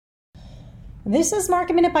This is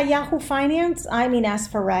Market Minute by Yahoo Finance. I'm Ines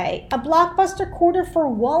Ferre. A blockbuster quarter for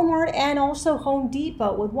Walmart and also Home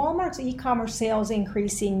Depot, with Walmart's e-commerce sales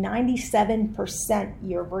increasing 97%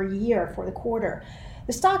 year over year for the quarter.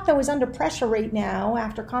 The stock, though, is under pressure right now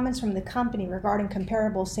after comments from the company regarding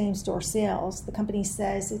comparable same-store sales. The company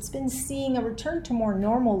says it's been seeing a return to more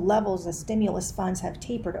normal levels as stimulus funds have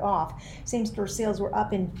tapered off. Same-store sales were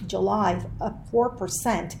up in July, up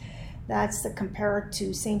 4%. That's compared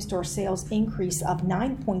to same-store sales increase of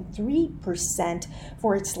 9.3%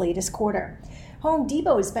 for its latest quarter. Home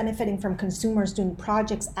Depot is benefiting from consumers doing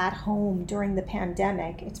projects at home during the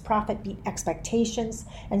pandemic. Its profit beat expectations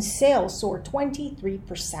and sales soared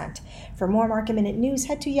 23%. For more Market Minute news,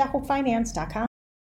 head to yahoofinance.com.